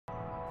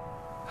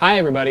Hi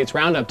everybody, it's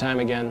roundup time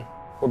again.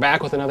 We're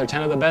back with another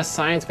 10 of the best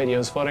science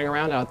videos floating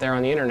around out there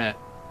on the internet.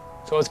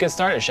 So let's get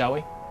started, shall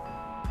we?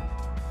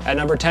 At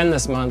number 10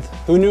 this month,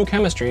 who knew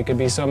chemistry could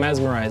be so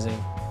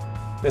mesmerizing?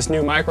 This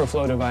new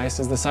microflow device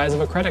is the size of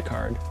a credit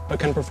card,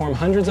 but can perform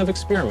hundreds of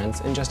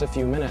experiments in just a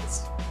few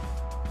minutes.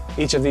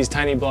 Each of these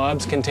tiny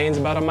blobs contains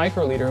about a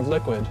microliter of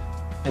liquid,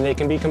 and they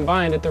can be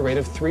combined at the rate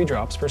of 3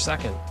 drops per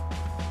second.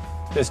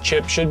 This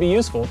chip should be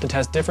useful to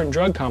test different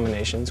drug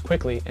combinations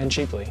quickly and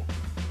cheaply.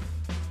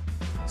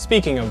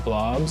 Speaking of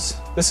blobs,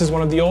 this is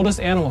one of the oldest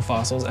animal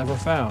fossils ever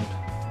found.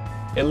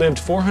 It lived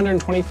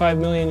 425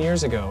 million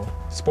years ago,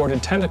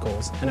 sported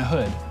tentacles and a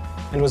hood,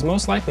 and was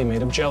most likely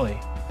made of jelly.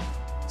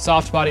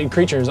 Soft-bodied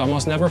creatures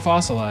almost never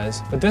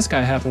fossilize, but this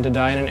guy happened to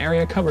die in an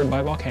area covered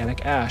by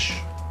volcanic ash.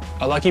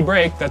 A lucky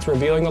break that's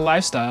revealing the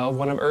lifestyle of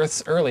one of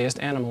Earth's earliest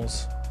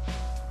animals.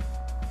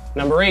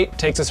 Number 8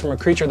 takes us from a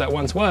creature that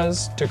once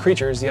was to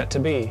creatures yet to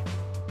be.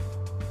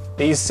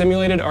 These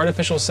simulated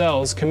artificial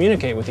cells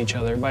communicate with each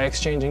other by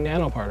exchanging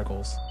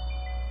nanoparticles.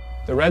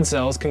 The red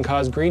cells can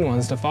cause green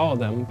ones to follow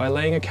them by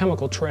laying a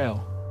chemical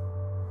trail.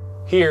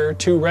 Here,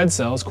 2 red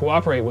cells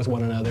cooperate with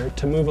one another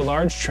to move a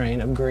large train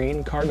of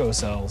green cargo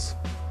cells.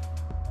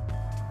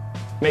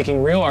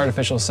 Making real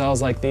artificial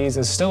cells like these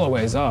is still a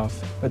ways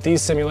off, but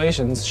these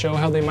simulations show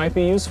how they might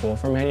be useful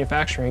for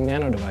manufacturing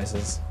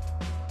nanodevices.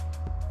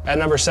 At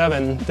number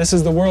 7, this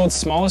is the world's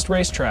smallest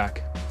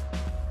racetrack.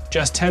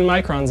 Just 10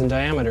 microns in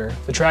diameter,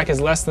 the track is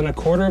less than a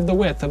quarter of the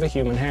width of a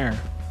human hair.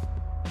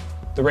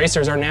 The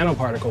racers are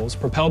nanoparticles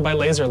propelled by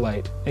laser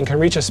light and can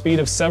reach a speed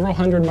of several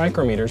hundred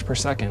micrometers per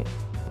second.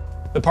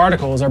 The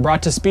particles are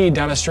brought to speed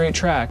down a straight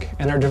track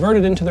and are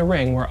diverted into the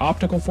ring where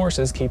optical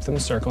forces keep them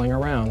circling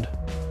around.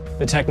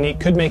 The technique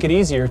could make it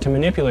easier to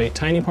manipulate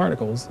tiny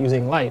particles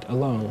using light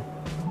alone.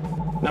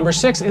 Number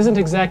 6 isn't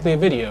exactly a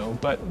video,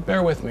 but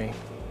bear with me.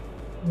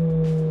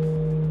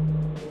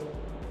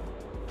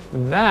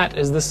 That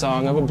is the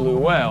song of a blue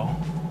whale,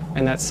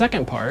 and that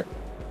second part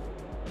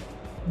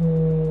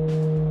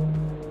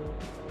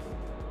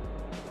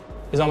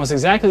is almost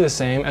exactly the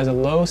same as a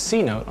low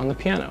C note on the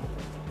piano.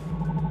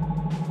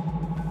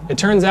 It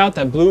turns out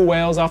that blue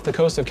whales off the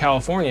coast of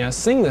California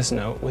sing this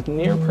note with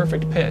near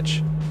perfect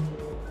pitch,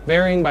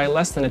 varying by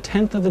less than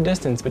 1/10 of the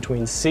distance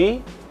between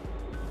C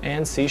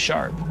and C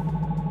sharp.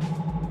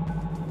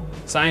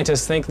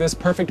 Scientists think this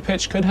perfect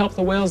pitch could help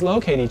the whales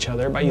locate each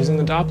other by using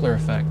the Doppler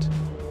effect,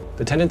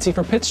 the tendency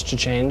for pitch to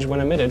change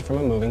when emitted from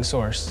a moving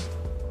source.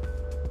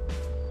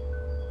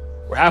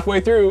 We're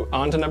halfway through,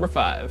 on to number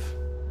 5.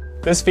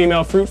 This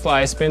female fruit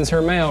fly spins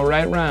her male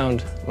right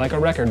round, like a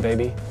record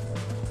baby.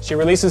 She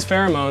releases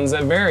pheromones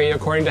that vary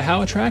according to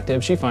how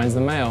attractive she finds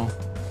the male.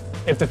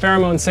 If the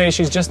pheromones say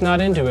she's just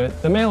not into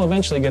it, the male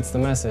eventually gets the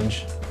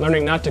message,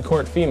 learning not to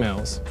court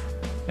females,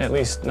 at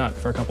least not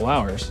for a couple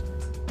hours.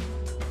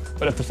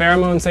 But if the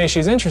pheromones say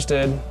she's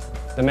interested,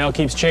 the male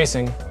keeps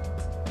chasing,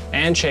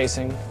 and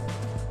chasing,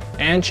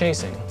 and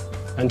chasing,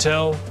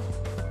 until,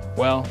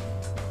 well,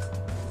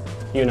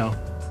 you know.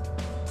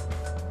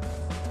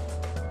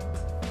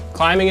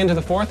 Climbing into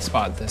the 4th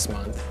spot this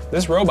month,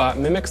 this robot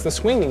mimics the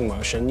swinging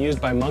motion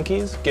used by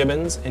monkeys,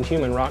 gibbons, and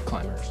human rock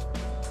climbers.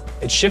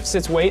 It shifts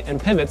its weight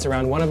and pivots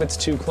around one of its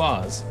 2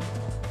 claws.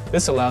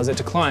 This allows it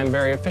to climb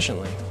very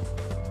efficiently.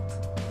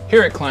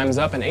 Here it climbs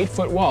up an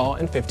 8-foot wall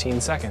in 15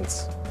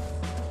 seconds.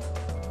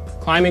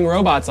 Climbing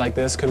robots like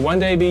this could one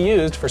day be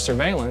used for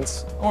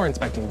surveillance or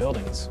inspecting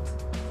buildings.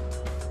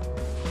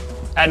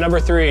 At number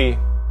 3,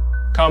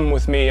 come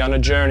with me on a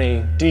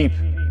journey deep,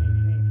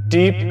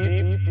 deep,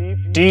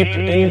 deep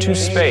into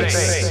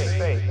space.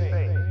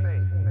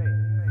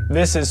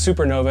 This is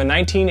supernova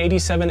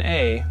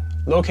 1987A,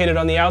 located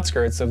on the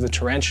outskirts of the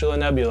Tarantula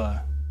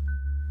Nebula.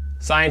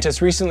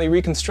 Scientists recently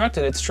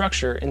reconstructed its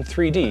structure in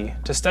 3D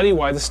to study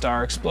why the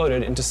star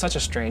exploded into such a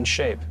strange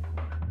shape.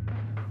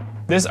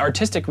 This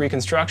artistic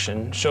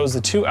reconstruction shows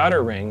the 2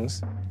 outer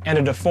rings and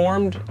a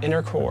deformed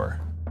inner core.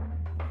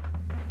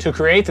 To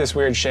create this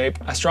weird shape,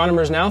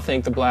 astronomers now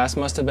think the blast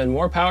must have been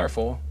more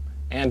powerful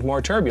and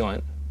more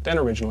turbulent than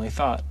originally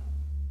thought.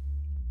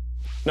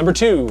 Number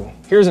 2,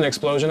 here's an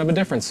explosion of a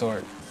different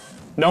sort.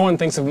 No one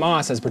thinks of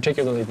moss as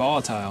particularly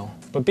volatile,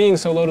 but being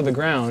so low to the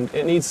ground,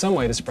 it needs some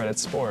way to spread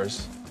its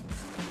spores.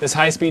 This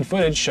high-speed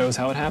footage shows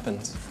how it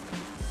happens.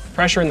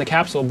 Pressure in the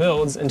capsule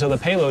builds until the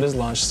payload is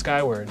launched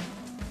skyward,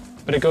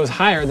 but it goes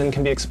higher than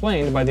can be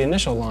explained by the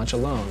initial launch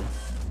alone.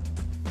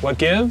 What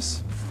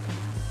gives?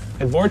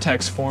 A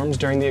vortex forms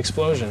during the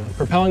explosion,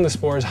 propelling the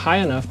spores high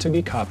enough to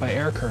be caught by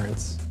air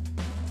currents.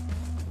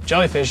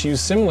 Jellyfish use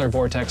similar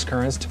vortex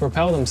currents to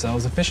propel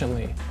themselves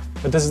efficiently,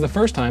 but this is the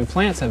first time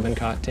plants have been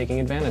caught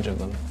taking advantage of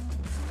them.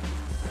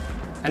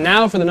 And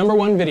now for the number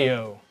 1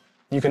 video.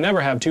 You can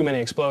never have too many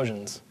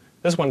explosions.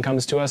 This one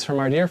comes to us from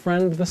our dear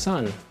friend, the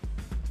Sun.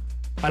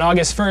 On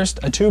August 1st,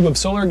 a tube of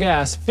solar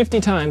gas 50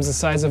 times the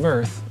size of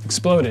Earth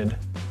exploded,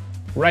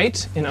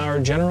 right in our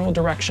general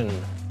direction.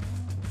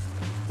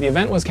 The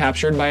event was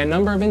captured by a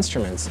number of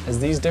instruments, as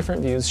these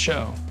different views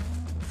show.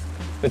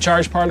 The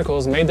charged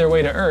particles made their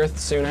way to Earth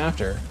soon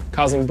after,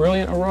 causing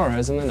brilliant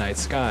auroras in the night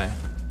sky.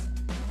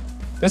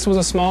 This was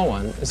a small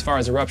one as far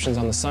as eruptions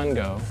on the Sun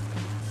go.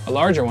 A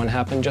larger one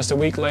happened just a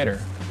week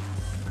later.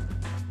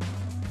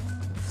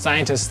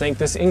 Scientists think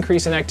this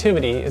increase in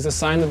activity is a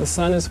sign that the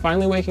Sun is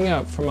finally waking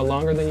up from a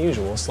longer than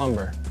usual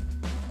slumber.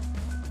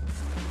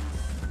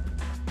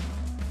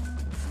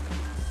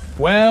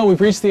 Well, we've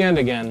reached the end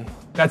again.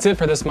 That's it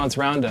for this month's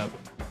roundup.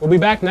 We'll be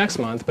back next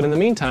month, but in the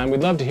meantime,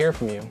 we'd love to hear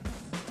from you.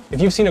 If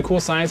you've seen a cool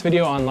science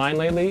video online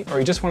lately, or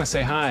you just want to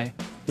say hi,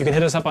 you can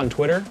hit us up on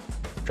Twitter,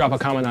 drop a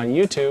comment on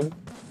YouTube,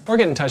 or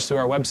get in touch through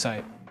our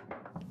website.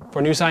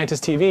 For New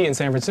Scientist TV in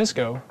San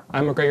Francisco,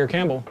 I'm McGregor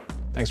Campbell.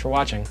 Thanks for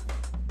watching.